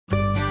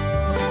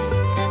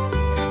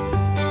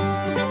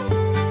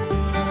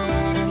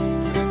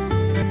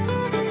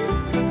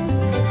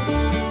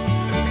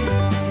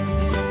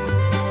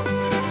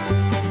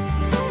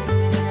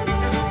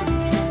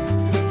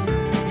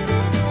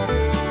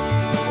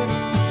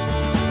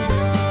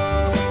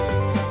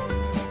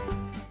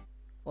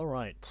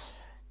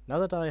now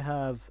that I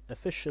have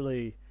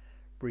officially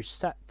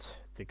reset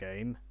the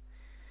game,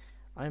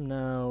 I'm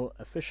now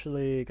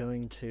officially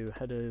going to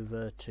head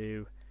over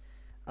to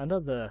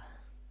another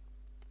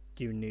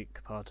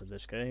unique part of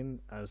this game,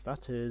 as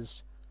that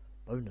is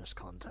bonus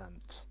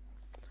content.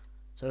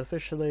 So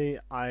officially,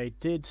 I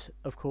did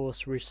of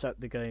course reset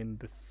the game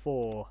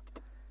before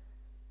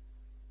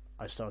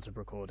I started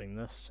recording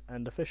this,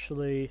 and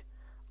officially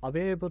I'll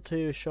be able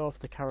to show off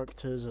the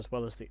characters as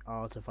well as the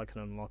art if I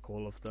can unlock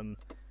all of them,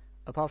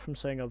 apart from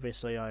saying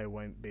obviously I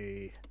won't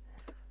be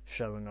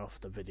showing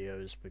off the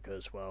videos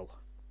because, well,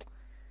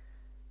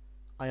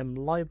 I am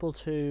liable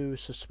to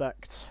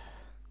suspect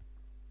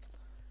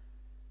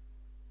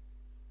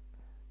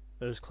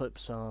those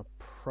clips are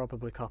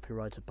probably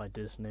copyrighted by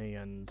Disney,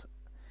 and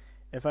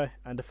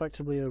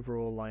effectively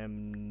overall I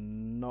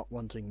am not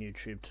wanting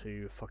YouTube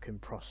to fucking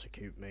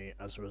prosecute me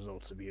as a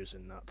result of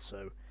using that,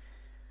 so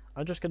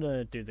I'm just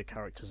gonna do the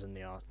characters and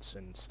the arts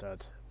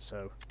instead.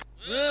 So,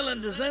 well, I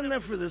designed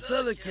that for this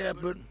other cat,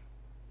 but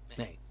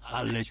hey,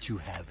 I'll let you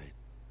have it.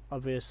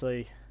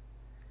 Obviously,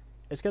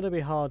 it's gonna be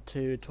hard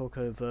to talk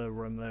over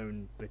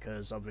Ramon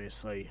because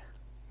obviously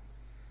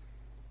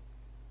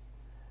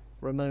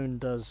Ramon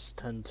does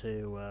tend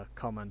to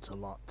comment a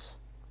lot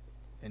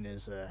in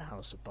his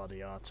House of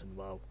Body Art, and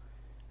well,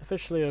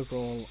 officially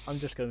overall, I'm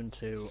just going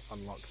to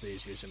unlock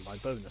these using my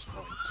bonus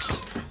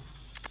points.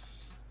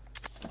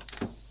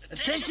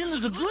 Attention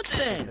is a good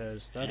thing,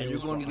 and you're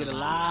going to get a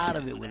lot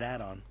of it with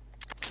that on.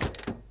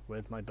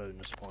 With my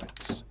bonus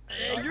points.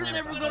 Hey, you're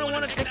never going to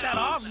want to take that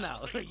off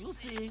now. You'll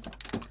see.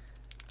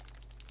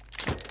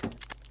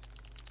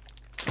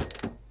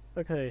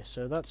 Okay,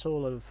 so that's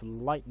all of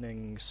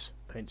Lightning's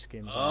paint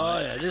schemes. Oh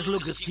yeah, this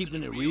look is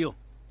keeping it real.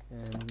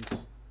 And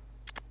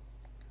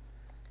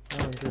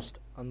now I'm just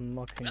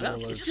unlocking all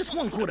of it's just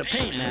one coat of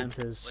paint, man,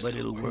 but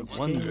it'll work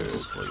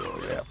wonders for your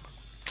rep.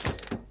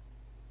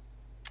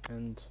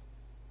 And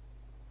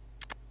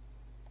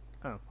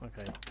oh,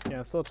 okay.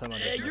 Yeah, I thought I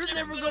might have. Hey, you're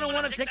never going to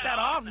want to take that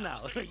off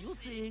now. You'll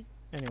see.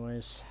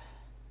 Anyways,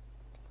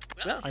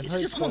 it's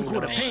just one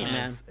coat of paint,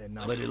 man,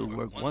 but it'll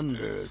work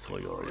wonders for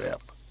your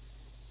rep.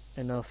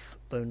 Enough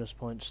bonus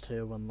points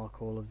to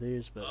unlock all of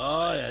these, but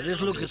oh yeah,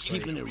 this look is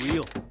keeping it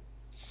real.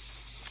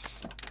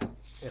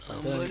 If I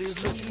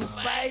Somebody's looking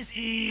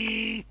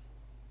spicy.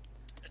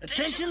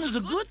 Attention is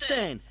a good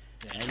thing,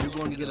 and you're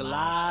going to get a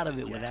lot of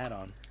it with that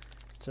on.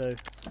 So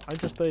I'm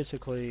just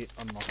basically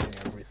unlocking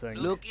everything.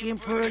 Looking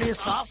pretty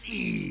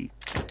saucy.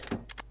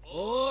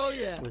 Oh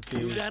yeah, with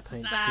you these got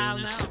paint style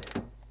schemes.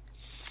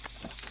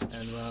 now.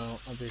 And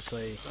well,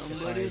 obviously,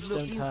 Somebody's if I don't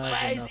looking have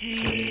enough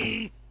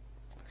spicy. to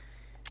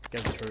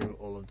get through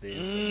all of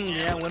these,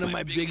 Yeah, one of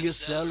my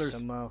biggest sellers.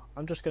 then well,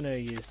 I'm just gonna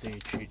use the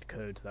cheat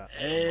code that.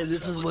 Hey,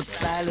 this is what's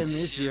styling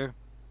this year.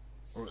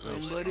 Or at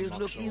least Somebody's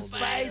unlocks looking all the,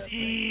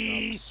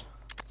 spicy. paint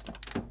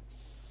jobs.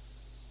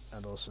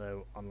 And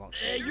also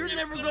unlocks. Hey, you're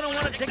never gonna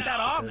want to take that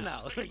off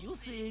now. You'll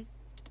see.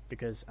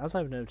 Because as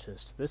I've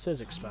noticed, this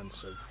is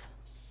expensive.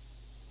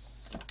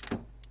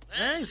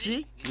 Hey,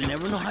 see, you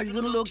never know how you're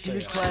gonna look. You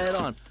just try it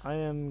on. I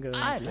am going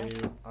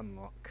to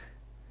unlock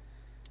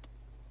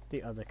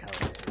the other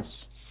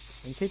characters.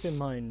 And keep in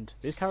mind,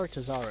 these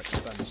characters are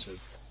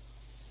expensive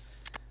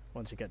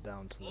once you get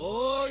down to them.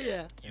 Oh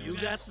yeah, you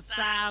got the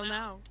style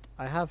now.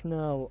 I have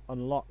now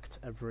unlocked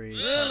every.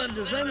 Well, I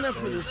designed that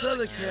for this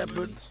other cat,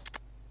 but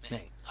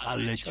hey, I'll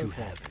let you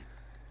okay. have it.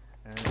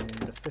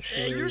 And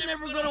officially, Hey, you're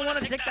never gonna want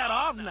to take that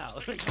off now.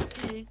 You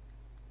see?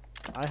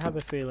 I have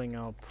a feeling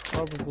I'll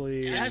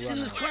probably I seen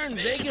this car in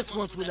Vegas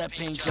once with that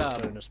paint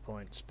job. bonus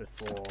points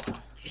before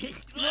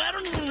I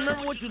don't even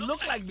remember what you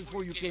looked like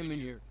before you came in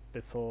here.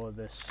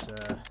 this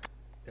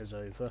is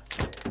over.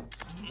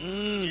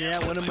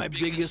 Yeah, one of my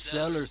biggest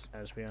sellers.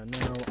 As we are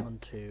now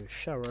onto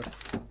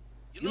Sheriff.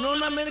 You know,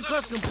 not many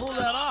cars can pull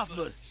that off,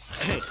 but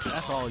hey,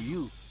 that's all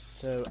you.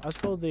 So as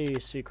for the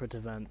secret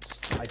events,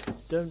 I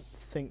don't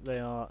think they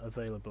are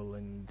available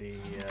in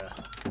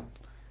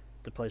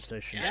the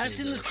PlayStation. Yeah, I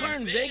seen this car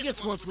in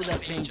Vegas once with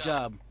that paint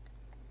job.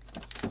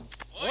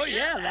 Oh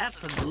yeah,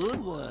 that's a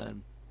good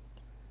one.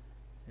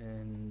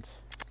 And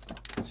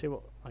let's see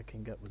what I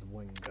can get with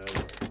Wingo.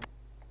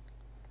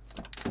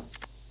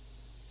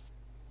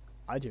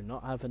 I do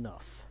not have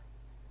enough.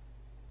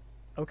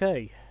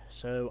 Okay,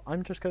 so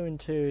I'm just going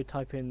to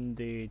type in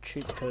the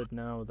cheat code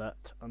now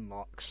that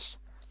unlocks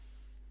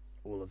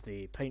all of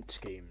the paint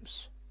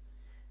schemes,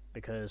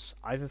 because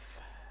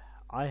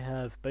I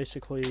have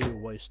basically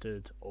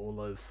wasted all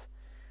of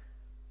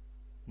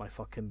my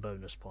fucking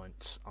bonus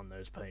points on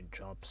those paint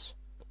jobs,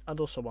 and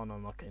also on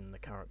unlocking the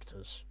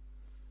characters.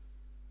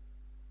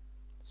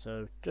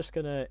 So just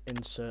gonna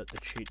insert the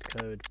cheat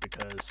code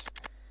because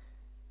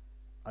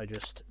I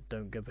just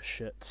don't give a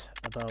shit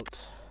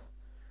about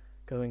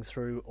going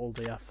through all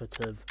the effort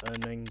of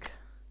earning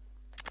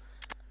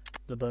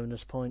the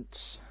bonus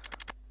points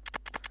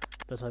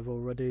that I've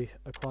already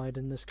acquired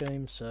in this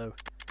game, so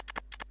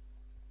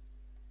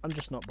I'm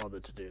just not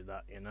bothered to do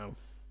that, you know,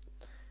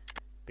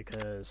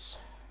 because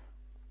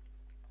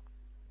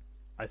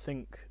I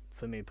think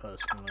for me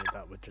personally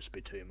that would just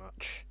be too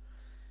much.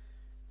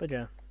 But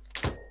yeah,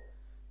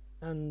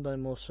 and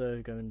I'm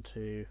also going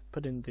to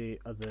put in the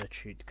other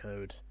cheat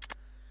code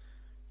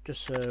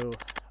just so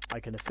I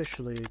can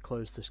officially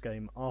close this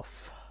game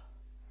off,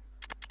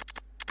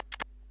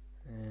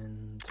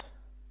 and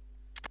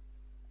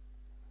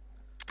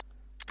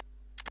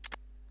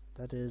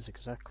that is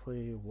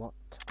exactly what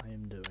I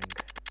am doing.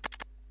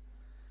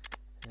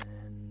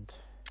 And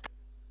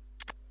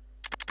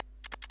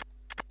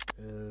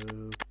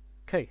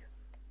okay,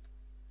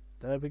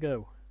 there we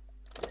go.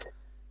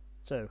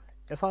 So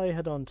if I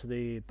head on to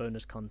the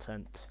bonus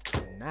content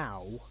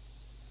now,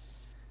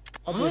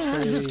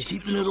 obviously just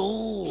keeping it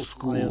old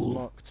school. I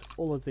unlocked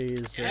all of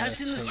these I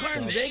seen this car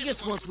in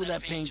Vegas once with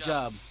that paint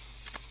job.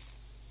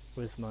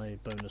 with my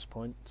bonus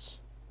points,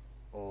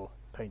 or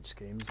paint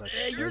schemes I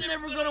should say. You're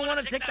never gonna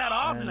want to take that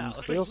off And now.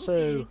 we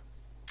also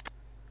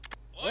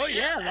Oh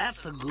yeah,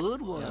 that's a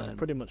good one.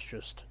 pretty much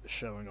just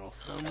showing off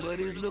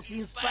Somebody's looking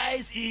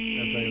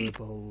spicy.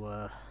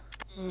 available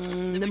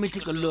Let me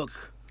take a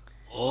look.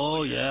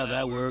 Oh yeah,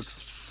 that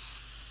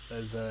works.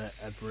 over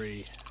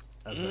every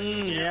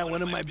Yeah,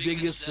 one of my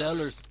biggest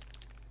sellers.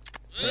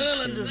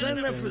 Well, I designed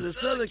that for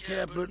this other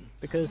cat, but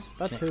because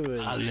that too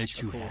is I'll let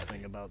a you cool have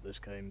thing about this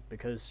game,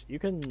 because you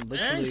can see,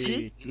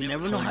 literally you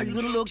never know how you're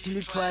gonna look till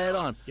you try it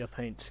on. your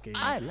paint scheme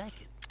I like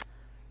it.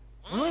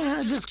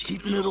 Well, just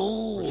keeping it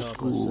old regardless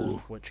school.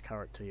 of which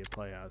character you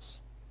play as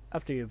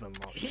after you've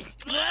unlocked.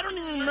 I don't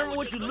even remember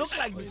what you looked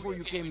like before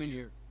you came in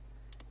here.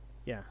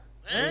 Yeah,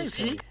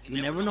 See,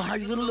 you never know how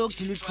you're gonna look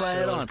till you try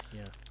it on.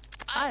 yeah.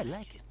 I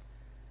like it.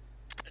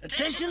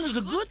 Attention is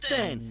a good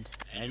thing,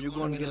 and you're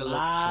going to get a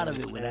lot of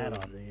it with that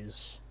on.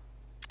 These.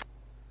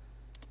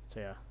 So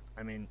yeah,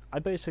 I mean, I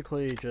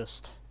basically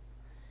just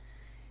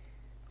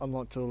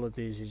unlocked all of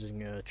these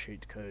using a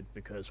cheat code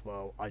because,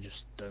 well, I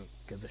just don't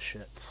give a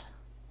shit.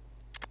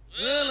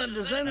 Well, I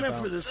designed that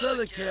for this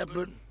other cat,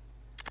 but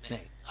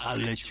hey, I'll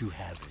let you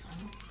have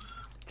it.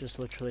 Just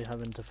literally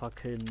having to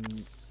fucking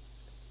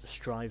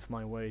strive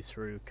my way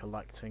through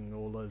collecting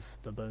all of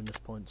the bonus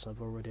points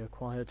I've already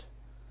acquired.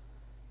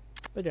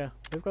 But yeah,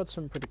 we've got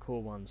some pretty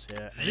cool ones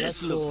here. And This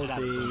that's looks for like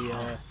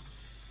the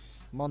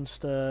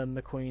Monster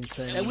McQueen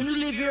thing. And when you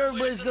leave here,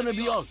 everybody's gonna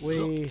be all. We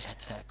Look at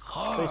that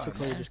car,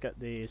 basically man. just get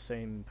the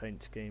same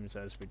paint schemes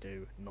as we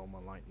do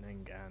normal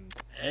Lightning, and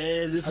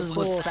Hey, this of is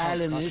what's course,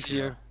 styling this Spectre.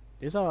 year.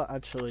 These are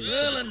actually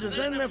Well, I pretty cool.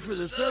 designed that for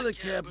this other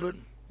cat, but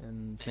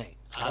And hey,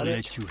 I'll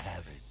let you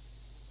have it.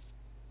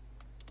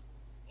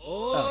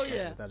 Oh Okay,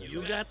 yeah, that is you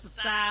right. got the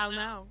style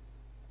now.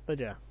 But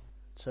yeah,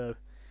 so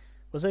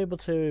was able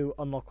to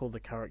unlock all the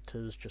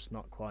characters, just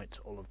not quite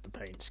all of the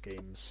paint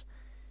schemes.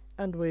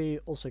 And we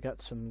also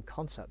get some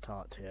concept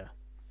art here.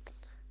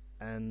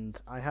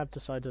 And I have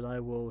decided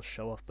I will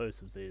show off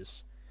both of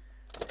these.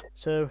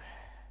 So,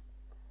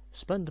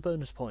 spend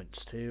bonus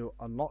points to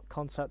unlock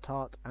concept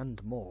art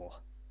and more.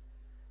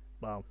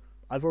 Well,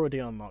 I've already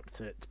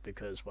unlocked it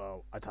because,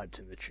 well, I typed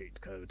in the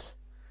cheat code.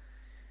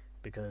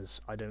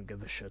 Because I don't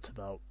give a shit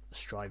about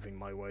striving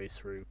my way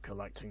through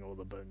collecting all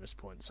the bonus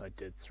points I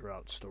did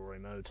throughout story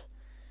mode.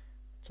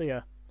 So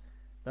yeah,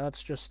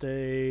 that's just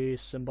a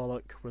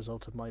symbolic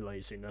result of my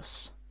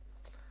laziness.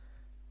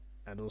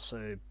 And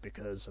also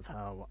because of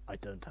how I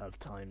don't have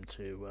time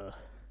to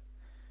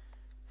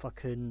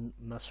fucking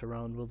mess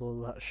around with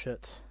all that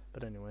shit.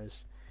 But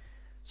anyways,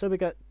 so we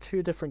get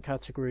two different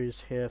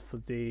categories here for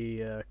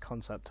the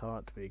concept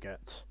art. We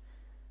get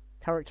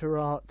character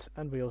art,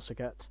 and we also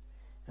get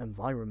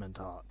environment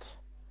art.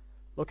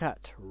 Look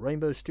at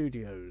Rainbow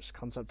Studios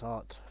concept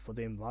art for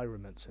the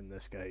environments in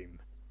this game.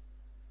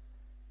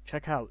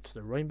 Check out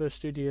the Rainbow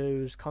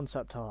Studios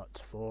concept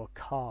art for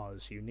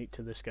cars unique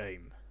to this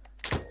game.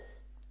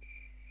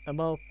 And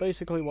well,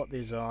 basically what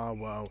these are,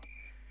 well,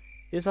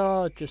 these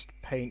are just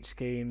paint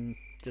scheme,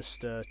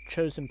 just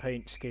chosen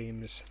paint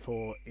schemes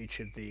for each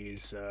of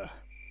these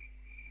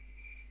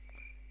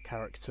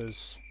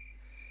characters.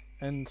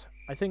 And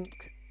I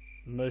think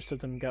most of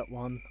them get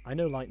one. I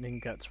know Lightning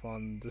gets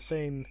one. The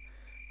same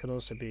can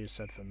also be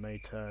said for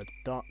Mater.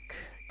 Duck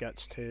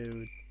gets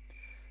two.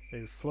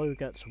 Flo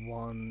gets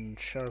one.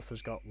 Sheriff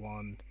has got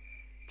one.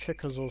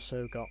 Chick has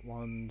also got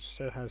one.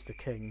 So has the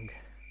King.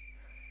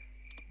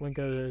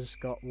 Wingo has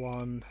got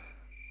one.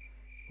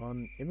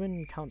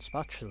 Even Count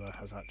Spatula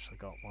has actually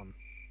got one.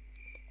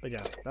 But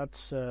yeah,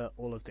 that's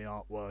all of the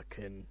artwork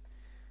in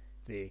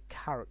the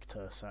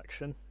character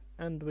section.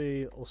 And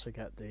we also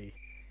get the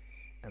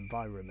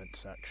environment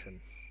section.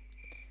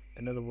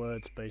 In other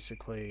words,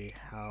 basically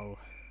how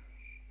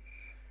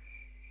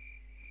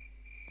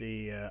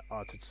the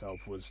art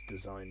itself was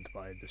designed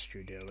by the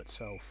studio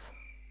itself.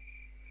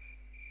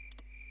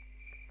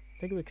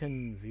 I think we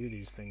can view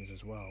these things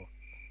as well.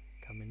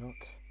 Can we not?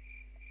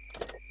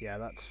 Yeah,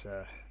 that's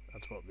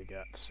what we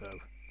get. So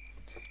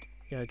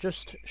yeah,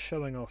 just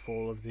showing off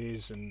all of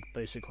these and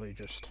basically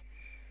just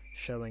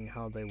showing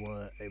how they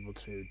were able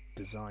to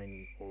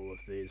design all of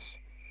these.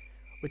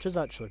 Which is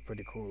actually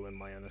pretty cool in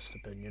my honest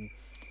opinion.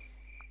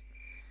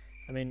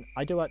 I mean,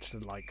 I do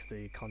actually like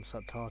the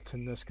concept art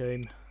in this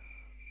game.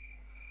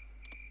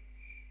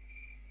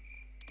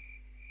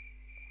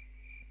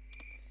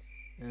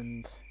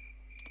 and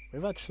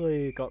we've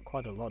actually got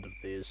quite a lot of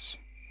these.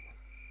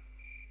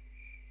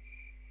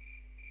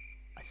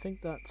 I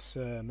think that's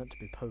meant to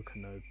be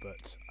Pocono,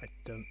 but I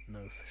don't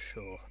know for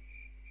sure.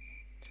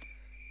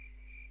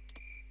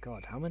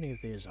 God, how many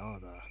of these are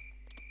there?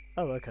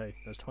 Oh, okay,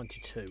 there's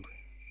 22.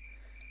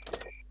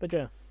 But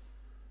yeah,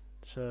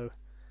 so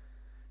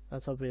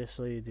that's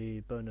obviously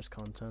the bonus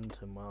content,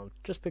 and well,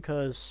 just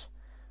because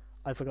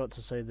I forgot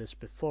to say this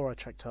before I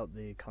checked out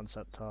the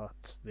concept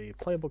art, the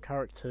playable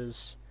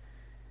characters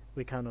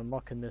we can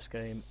unlock in this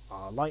game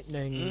are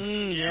Lightning.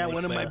 Yeah,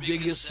 one of my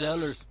biggest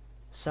sellers.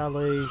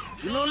 Sally.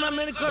 You know, not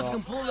many cars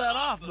can pull that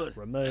off, but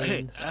Ramon.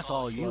 hey, that's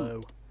all you.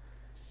 Flo,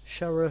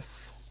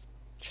 Sheriff.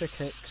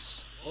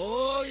 Chickix.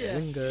 Oh yeah,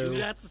 Ringo. you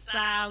got the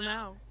style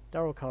now.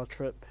 Daryl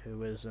Cartrip,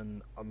 who is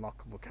an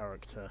unlockable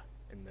character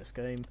in this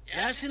game.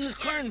 Yeah, I seen this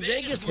car in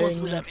Vegas work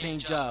with that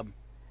paint job.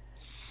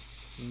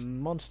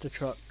 Monster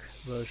Truck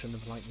version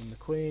of Lightning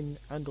McQueen,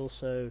 and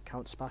also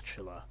Count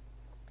Spatula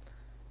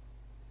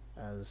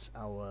as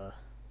our,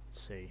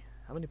 let's see,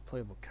 how many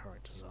playable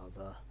characters are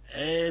there?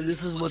 Hey,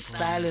 this is what's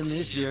styling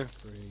this year.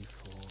 3,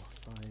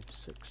 4, 5,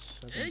 6,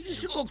 7, Hey, you 8,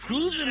 should go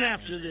cruising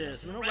after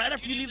this. You know, right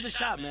after you leave the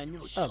shop, man.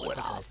 You'll Oh, sweat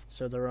okay. off.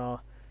 So there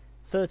are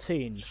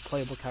 13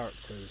 playable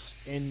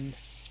characters in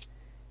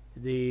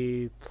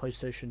the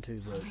PlayStation 2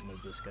 version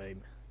of this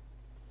game.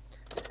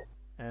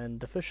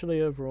 And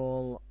officially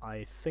overall,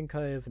 I think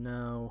I have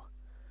now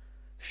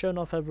shown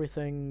off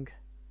everything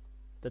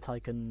that I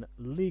can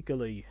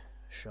legally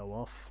show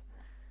off.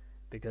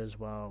 Because,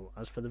 well,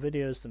 as for the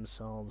videos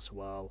themselves,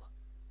 well,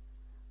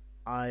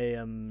 I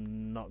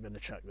am not going to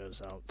check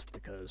those out,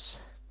 because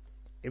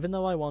even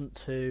though I want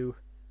to,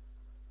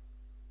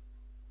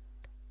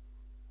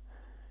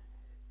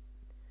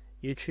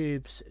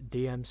 YouTube's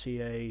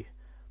DMCA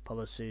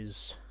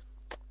policies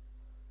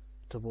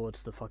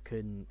towards the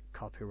fucking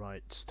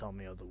copyrights tell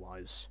me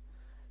otherwise,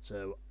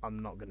 so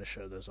I'm not going to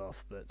show those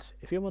off. But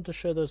if you want to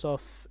show those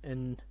off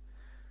in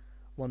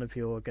one of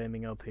your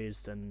gaming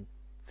LPs, then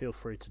feel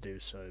free to do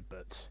so.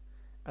 But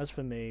as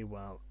for me,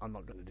 well, I'm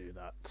not going to do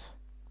that.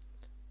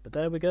 But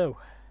there we go.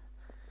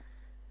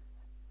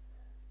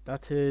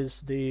 That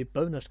is the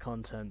bonus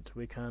content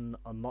we can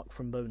unlock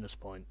from bonus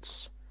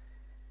points.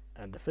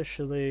 And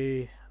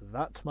officially,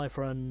 that, my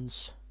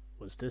friends,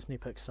 was Disney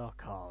Pixar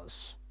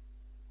Cars.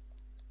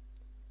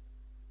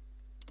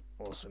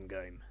 Awesome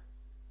game.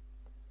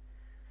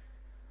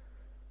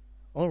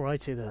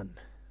 Alrighty then.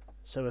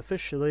 So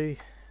officially,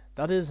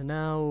 that is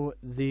now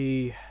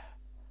the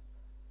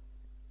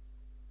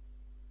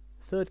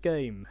third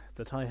game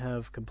that I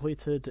have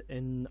completed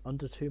in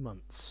under 2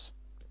 months.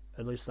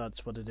 At least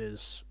that's what it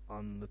is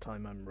on the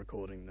time I'm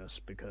recording this,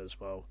 because,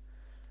 well,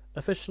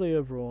 officially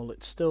overall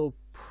it's still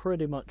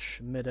pretty much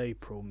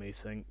mid-April,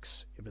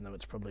 methinks, even though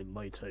it's probably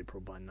late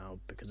April by now,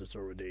 because it's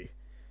already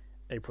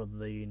April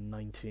the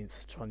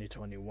 19th,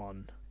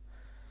 2021,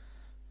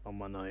 on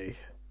when I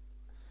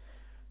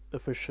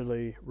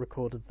officially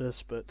recorded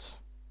this,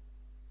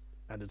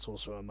 and it's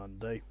also a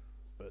Monday,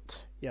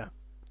 but yeah,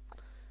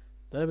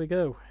 there we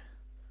go.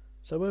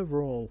 So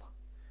overall,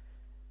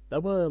 there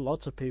were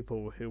lots of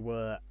people who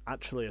were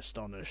actually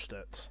astonished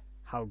at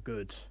how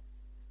good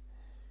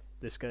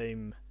this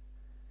game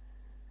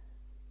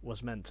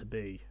was meant to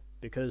be,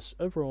 because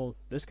overall,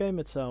 this game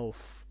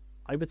itself,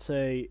 I would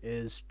say,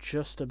 is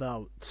just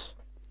about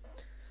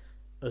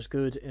as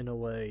good in a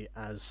way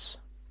as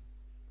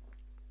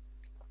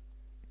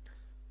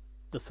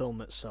the film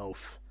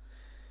itself,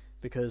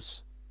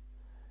 because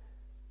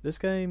this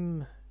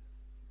game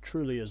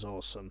truly is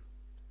awesome,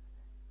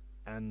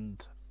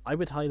 and I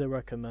would highly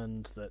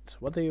recommend that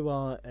whether you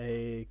are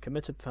a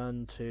committed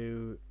fan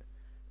to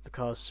the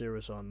Cars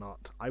series or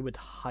not, I would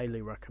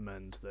highly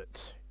recommend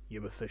that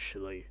you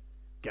officially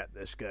get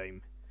this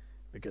game,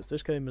 because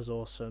this game is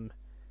awesome,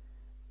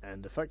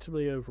 and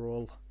effectively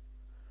overall,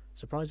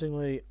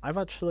 surprisingly, I've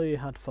actually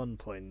had fun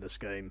playing this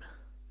game.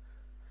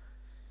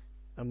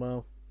 And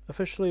well,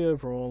 officially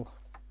overall,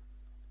 I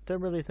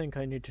don't really think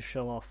I need to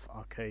show off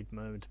arcade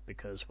mode,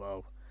 because,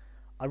 well,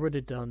 I've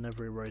already done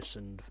every race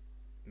and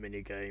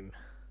minigame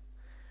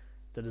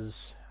that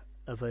is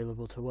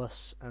available to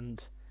us,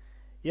 and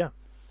yeah.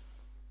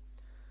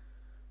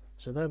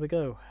 So there we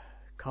go.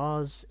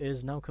 Cars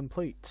is now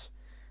complete,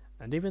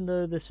 and even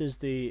though this is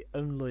the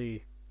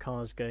only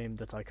Cars game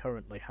that I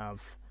currently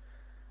have,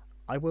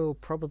 I will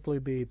probably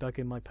be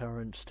begging my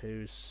parents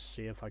to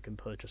see if I can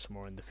purchase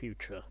more in the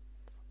future,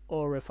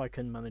 or if I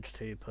can manage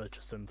to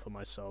purchase them for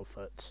myself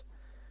at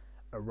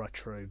a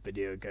retro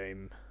video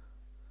game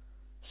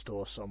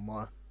store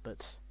somewhere.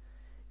 But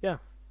yeah.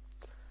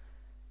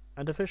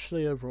 And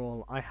officially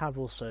overall, I have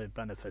also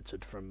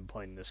benefited from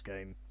playing this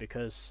game,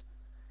 because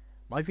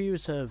my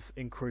views have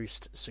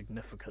increased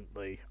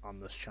significantly on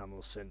this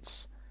channel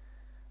since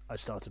I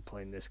started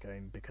playing this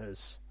game,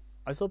 because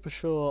I thought for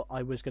sure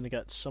I was going to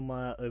get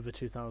somewhere over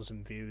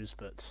 2,000 views,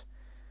 but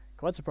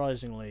quite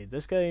surprisingly,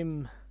 this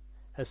game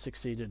has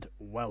succeeded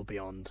well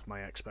beyond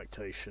my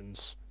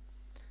expectations.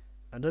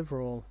 And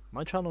overall,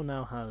 my channel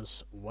now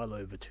has well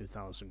over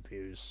 2,000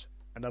 views,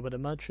 and I would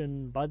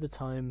imagine by the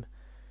time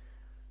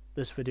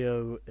this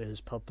video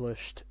is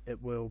published,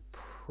 it will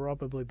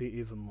probably be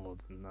even more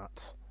than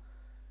that.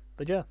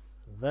 But yeah,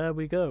 there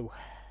we go.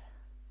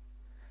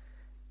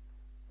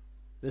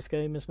 This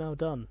game is now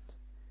done.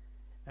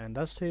 And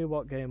as to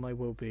what game I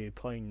will be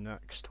playing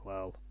next,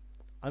 well,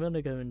 I'm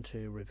only going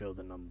to reveal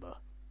the number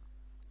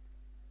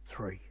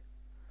 3.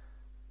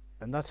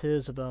 And that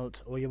is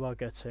about all you are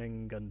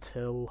getting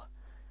until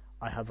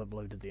I have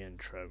uploaded the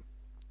intro.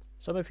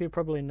 Some of you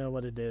probably know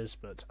what it is,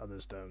 but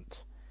others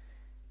don't.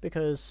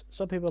 Because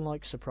some people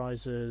like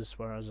surprises,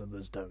 whereas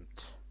others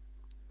don't.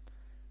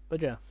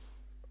 But yeah,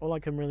 all I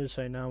can really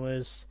say now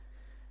is,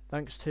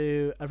 thanks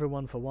to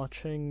everyone for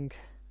watching.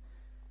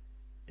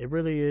 It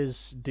really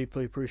is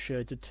deeply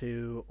appreciated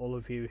to all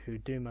of you who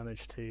do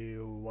manage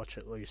to watch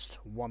at least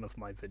one of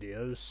my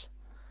videos.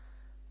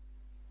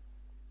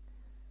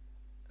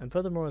 And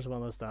furthermore, as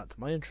well as that,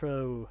 my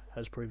intro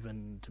has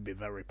proven to be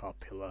very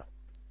popular,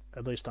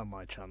 at least on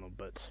my channel,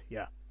 but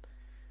yeah.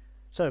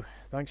 So,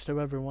 thanks to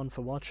everyone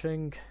for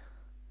watching,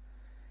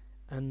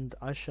 and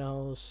I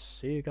shall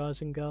see you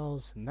guys and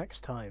gals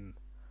next time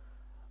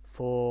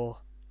for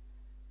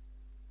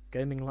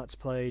Gaming Let's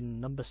Play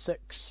number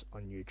 6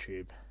 on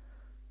YouTube.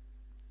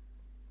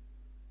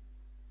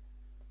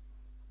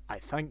 I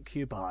thank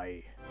you,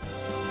 bye.